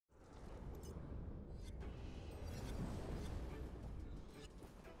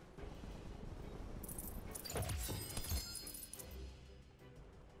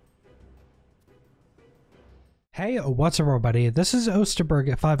Hey, what's up everybody? This is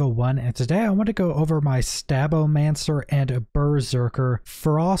Osterberg501 and today I want to go over my Stabbomancer and Brr-Zerker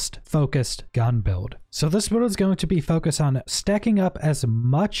frost-focused gun build. So this build is going to be focused on stacking up as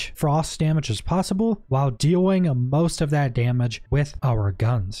much frost damage as possible while dealing most of that damage with our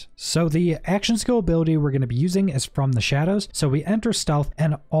guns. So the action skill ability we're going to be using is from the shadows. So we enter stealth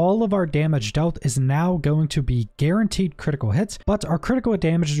and all of our damage dealt is now going to be guaranteed critical hits, but our critical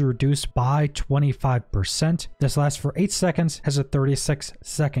damage is reduced by 25%. This lasts for 8 seconds, has a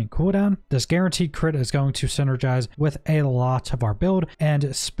 36-second cooldown. This guaranteed crit is going to synergize with a lot of our build,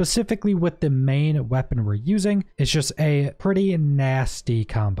 and specifically with the main weapon we're using. It's just a pretty nasty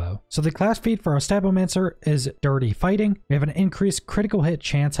combo. So the class feat for our Stabbomancer is Dirty Fighting. We have an increased critical hit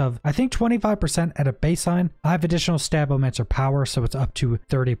chance of, I think, 25% at a baseline. I have additional Stabbomancer power, so it's up to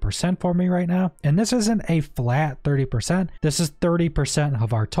 30% for me right now. And this isn't a flat 30%. This is 30%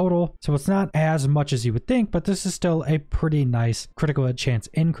 of our total. So it's not as much as you would think, but this is still a pretty nice critical hit chance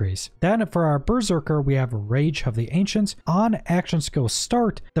increase. Then for our Brr-Zerker, we have Rage of the Ancients. On action skill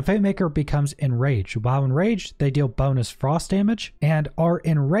start, the Fate Maker becomes enraged. While enraged, they deal bonus frost damage, and our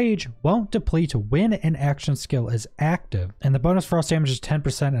enrage won't deplete when an action skill is active. And the bonus frost damage is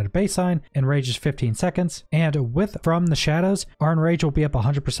 10% at a baseline, enrage is 15 seconds, and with From the Shadows, our enrage will be up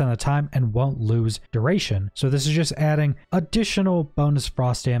 100% of the time and won't lose duration. So this is just adding additional bonus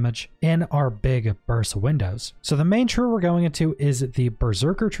frost damage in our big burst windows. So the main tree we're going into is the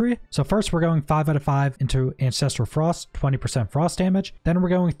Brr-Zerker tree. So first we're going 5 out of 5 into Ancestral Frost, 20% frost damage. Then we're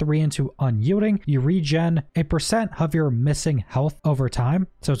going 3 into Unyielding. You regen a percent of your missing health over time.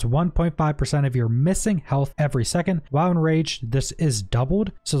 So it's 1.5% of your missing health every second. While enraged, this is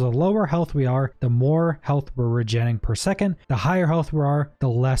doubled. So the lower health we are, the more health we're regenning per second. The higher health we are, the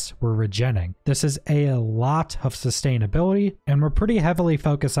less we're regenning. This is a lot of sustainability, and we're pretty heavily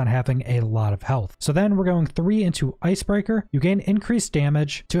focused on having a lot of health. So then we're going 3 into Icebreaker. You gain increased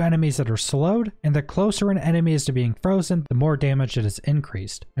damage to enemies that are slowed, and the closer an enemy is to being frozen, the more damage it is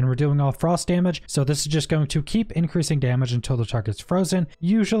increased. And we're doing all frost damage, so this is just going to keep increasing damage until the target's frozen.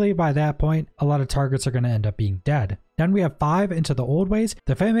 Usually by that point, a lot of targets are going to end up being dead. Then we have 5 into the Old Ways.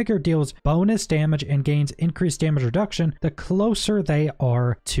 The Fate Maker deals bonus damage and gains increased damage reduction the closer they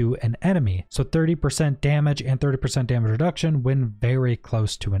are to an enemy. So 30% damage and 30% damage reduction when very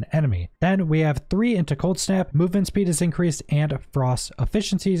close to an enemy. Then we have 3 into Cold Snap. Movement speed is increased and frost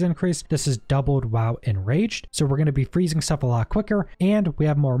efficiency is increased. This is doubled while enraged. So we're going to be freezing stuff a lot quicker, and we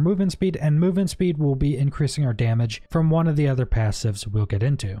have more movement speed, and movement speed will be increasing our damage from one of the other passives we'll get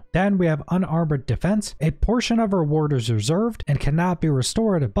into. Then we have Unarmored Defense. A portion of our ward is reserved and cannot be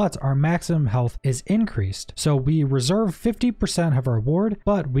restored, but our maximum health is increased. So we reserve 50% of our ward,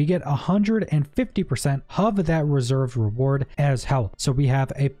 but we get 150% of that reserved reward as health. So we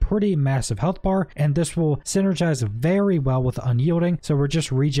have a pretty massive health bar, and this will synergize very well with Unyielding. So we're just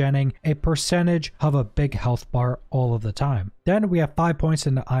regenning a percentage of a big health bar all of the time. Then we have 5 points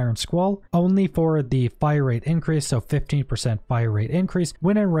into Iron Squall, only for the fire rate increase, so 15% fire rate increase.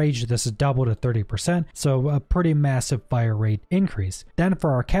 When enraged, this is doubled to 30%, so a pretty massive fire rate increase. Then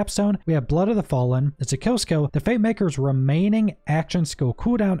for our capstone, we have Blood of the Fallen. It's a kill skill. The Fate Maker's remaining action skill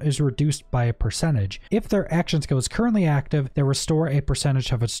cooldown is reduced by a percentage. If their action skill is currently active, they restore a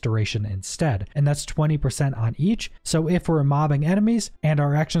percentage of its duration instead, and that's 20% on each. So if we're mobbing enemies and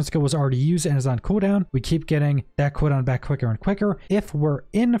our action skill was already used and is on cooldown, we keep getting that cooldown back quicker and quicker. If we're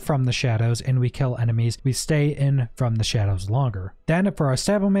in From the Shadows and we kill enemies, we stay in From the Shadows longer. Then for our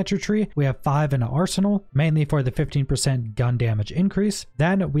Stabbomancer tree, we have 5 into Arsenal, mainly for the 15% gun damage increase.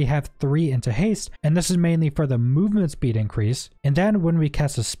 Then we have 3 into Haste, and this is mainly for the movement speed increase. And then when we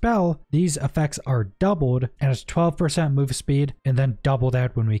cast a spell, these effects are doubled, and it's 12% move speed, and then double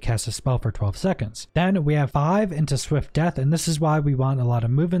that when we cast a spell for 12 seconds. Then we have 5 into Swift Death, and this is why we want a lot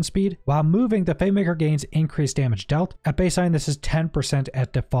of movement speed. While moving, the Fate Maker gains increased damage dealt. At baseline, this is 10%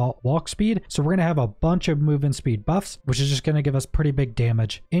 at default walk speed, so we're going to have a bunch of movement speed buffs, which is just going to give us pretty big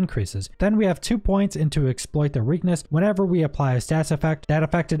damage increases. Then we have 2 points into Exploit the Weakness. Whenever we apply a stats effect, that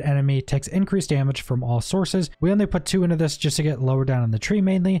affected enemy takes increased damage from all sources. We only put 2 into this just to get lower down in the tree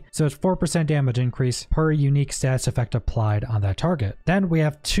mainly, so it's 4% damage increase per unique stats effect applied on that target. Then we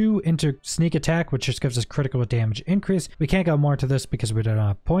have 2 into Sneak Attack, which just gives us critical damage increase. We can't go more into this because we don't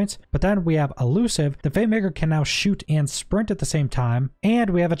have points. But then we have Elusive. The Fate Maker can now shoot and sprint at the same time, and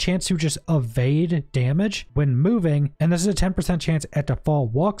we have a chance to just evade damage when moving, and this is a 10% chance at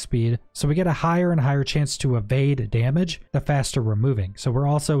default walk speed, so we get a higher and higher chance to evade damage the faster we're moving. So we're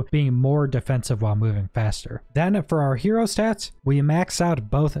also being more defensive while moving faster. Then for our hero stats, we max out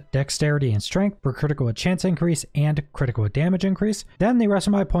both dexterity and strength for critical chance increase and critical damage increase. Then the rest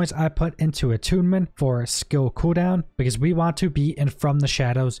of my points I put into attunement. point for skill cooldown because we want to be in From the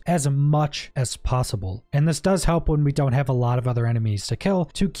Shadows as much as possible. And this does help when we don't have a lot of other enemies to kill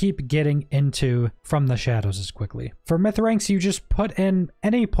to keep getting into From the Shadows as quickly. For myth ranks, you just put in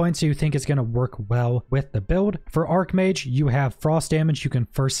any points you think is going to work well with the build. For Archmage, you have frost damage you can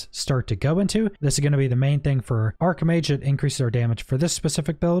first start to go into. This is going to be the main thing for Archmage. It increases our damage for this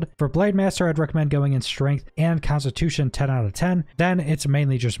specific build. For Blade Master, I'd recommend going in Strength and Constitution 10 out of 10. Then it's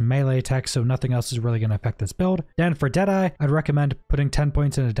mainly just melee attack, so nothing else is really going to affect this build. Then for Deadeye, I'd recommend putting 10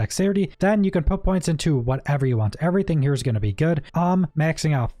 points into Dexterity. Then you can put points into whatever you want. Everything here is going to be good. I'm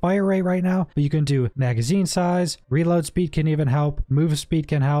maxing out Fire Rate right now, but you can do magazine size, reload speed can even help, move speed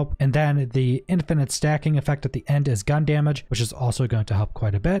can help, and then the infinite stacking effect at the end is gun damage, which is also going to help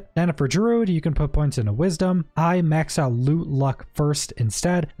quite a bit. Then for Druid, you can put points into Wisdom. I max out Loot Luck first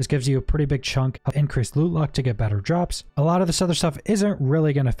instead. This gives you a pretty big chunk of increased loot luck to get better drops. A lot of this other stuff isn't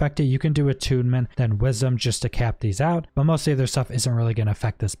really going to affect it. You can do Attunement, then Wisdom just to cap these out, but most of the other stuff isn't really going to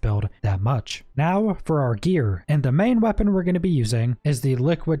affect this build that much. Now for our gear, and the main weapon we're going to be using is the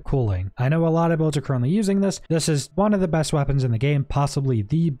Liquid Cooling. I know a lot of builds are currently using this. This is one of the best weapons in the game, possibly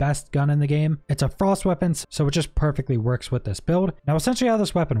the best gun in the game. It's a frost weapon, so it just perfectly works with this build. Now essentially how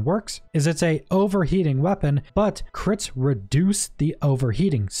this weapon works is it's a overheating weapon, but crits reduce the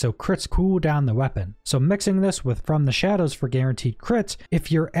overheating, so crits cool down the weapon. So mixing this with From the Shadows for guaranteed crits,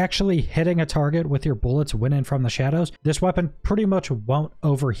 if you're actually hitting a target with your bullets when in From the Shadows, this weapon pretty much won't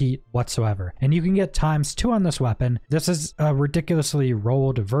overheat whatsoever. And you can get ×2 on this weapon. This is a ridiculously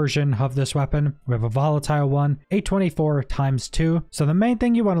rolled version of this weapon. We have a volatile one, 824 ×2. So the main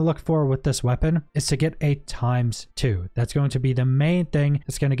thing you want to look for with this weapon is to get a ×2. That's going to be the main thing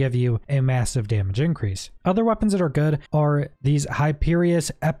that's going to give you a massive damage increase. Other weapons that are good are these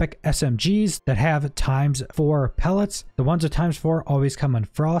Hyperius Epic SMGs that have ×4 pellets. The ones with ×4 always come in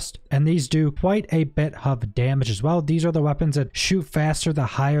frost, and these do quite a bit of damage as well. These are the weapons that shoot faster the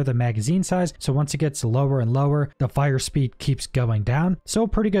higher the magazine size, so once it gets lower and lower, the fire speed keeps going down. So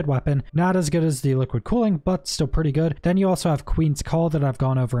pretty good weapon. Not as good as the Liquid Cooling, but still pretty good. Then you also have Queen's Call that I've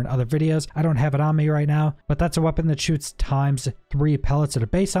gone over in other videos. I don't have it on me right now, but that's a weapon that shoots ×3 pellets at a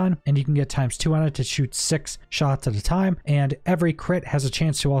baseline, and you can get ×2 on it to shoot 6 shots at a time, and every crit has a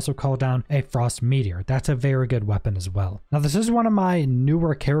chance to also call down a Frost Meteor. That's a very good weapon as well. Now this is one of my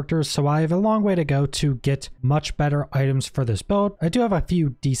newer characters, so I have a long way to go to get much better items for this build. I do have a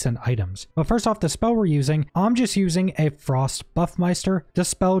few decent items, but first off, the spell we're using, I'm just using a Frost Buffmeister. This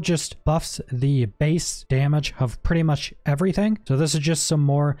spell just buffs the base damage of pretty much everything, so this is just some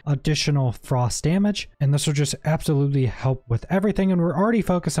more additional frost damage, and this will just absolutely help with everything, and we're already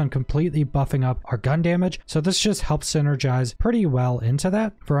focused on completely buffing up our gun damage, so this just helps synergize pretty well into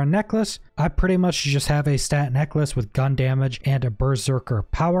that. For a necklace, I pretty much just have a stat necklace with gun damage and a Brr-Zerker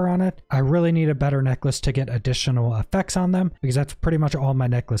power on it. I really need a better necklace to get additional effects on them because that's pretty much all my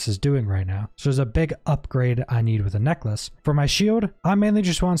necklace is doing right now. So there's a big upgrade I need with a necklace. For my shield, I mainly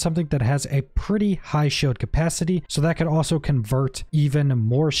just want something that has a pretty high shield capacity, so that could also convert even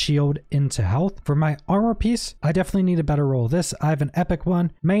more shield into health. For my armor piece, I definitely need a better roll of this. I have an epic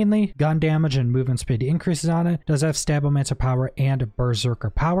one, mainly gun damage and movement speed increases on it. Does have Stabbomancer power and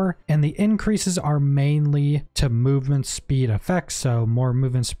Brr-Zerker power, and the increases are mainly to movement speed effects, so more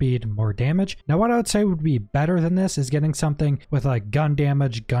movement speed, more damage. Now what I would say would be better than this is getting something with like gun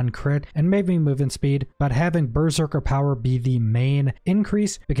damage, gun crit, and maybe movement speed, but having Brr-Zerker power be the main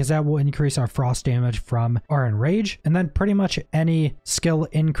increase because that will increase our frost damage from our enrage, and then pretty much any skill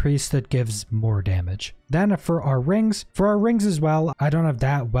increase that gives more damage. Then for our rings as well, I don't have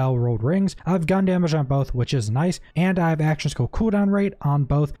that well rolled rings. I have gun damage on both, which is nice, and I have action skill cooldown rate on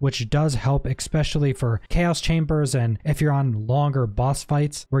both, which does help, especially for chaos chambers and if you're on longer boss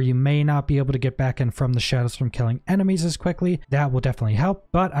fights where you may not be able to get back in From the Shadows from killing enemies as quickly. That will definitely help,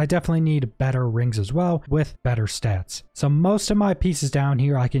 but I definitely need better rings as well with better stats. So most of my pieces down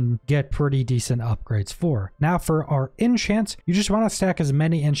here I can get pretty decent upgrades for. Now for our enchants, you just want to stack as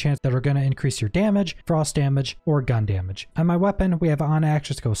many enchants that are going to increase your damage, frost damage, or gun damage. On my weapon, we have on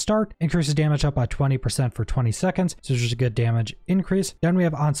action skill start, increases damage up by 20% for 20 seconds, so there's a good damage increase. Then we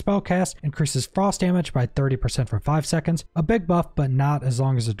have on spellcast, increases frost damage by 30% for 5 seconds, a big buff but not as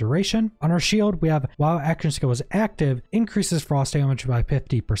long as the duration. On our shield, we have while action skill is active, increases frost damage by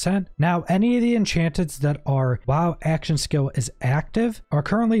 50%. Now any of the enchanteds that are while action skill is active are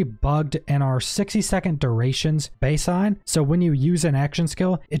currently bugged and are 60-second durations baseline, so when you use an action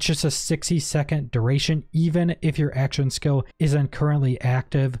skill, it's just a 60-second duration duration even if your action skill isn't currently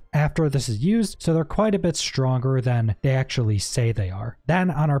active after this is used, so they're quite a bit stronger than they actually say they are. Then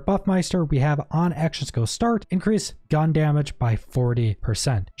on our Buffmeister, we have on action skill start, increase gun damage by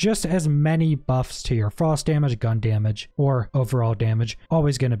 40%. Just as many buffs to your frost damage, gun damage, or overall damage,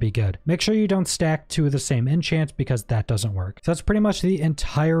 always going to be good. Make sure you don't stack two of the same enchants because that doesn't work. So that's pretty much the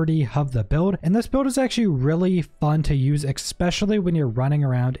entirety of the build, and this build is actually really fun to use, especially when you're running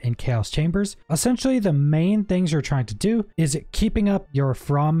around in Chaos Chambers. Essentially, the main things you're trying to do is keeping up your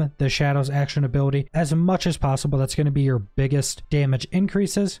From the Shadows action ability as much as possible. That's going to be your biggest damage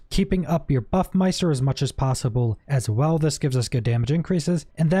increases. Keeping up your Buffmeister as much as possible as well. This gives us good damage increases.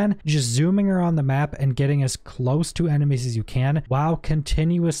 And then just zooming around the map and getting as close to enemies as you can while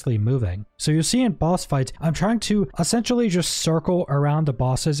continuously moving. So you'll see in boss fights, I'm trying to essentially just circle around the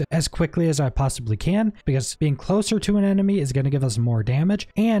bosses as quickly as I possibly can, because being closer to an enemy is going to give us more damage,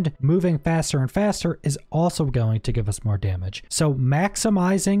 and moving faster and faster is also going to give us more damage. So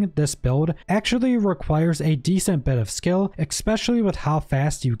maximizing this build actually requires a decent bit of skill, especially with how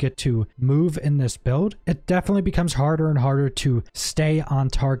fast you get to move in this build. It definitely becomes harder and harder to stay on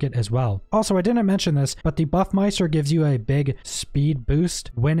target as well. Also, I didn't mention this, but the Buffmeister gives you a big speed boost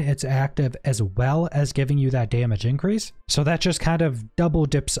when it's active, as well as giving you that damage increase. So that just kind of double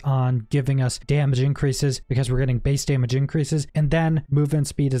dips on giving us damage increases because we're getting base damage increases, and then movement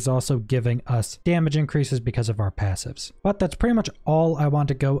speed is also giving us damage increases because of our passives. But that's pretty much all I want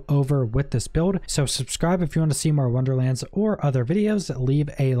to go over with this build. So subscribe if you want to see more Wonderlands or other videos. Leave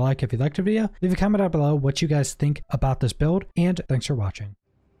a like if you liked the video. Leave a comment down below what you guys think about this build, and thanks for watching.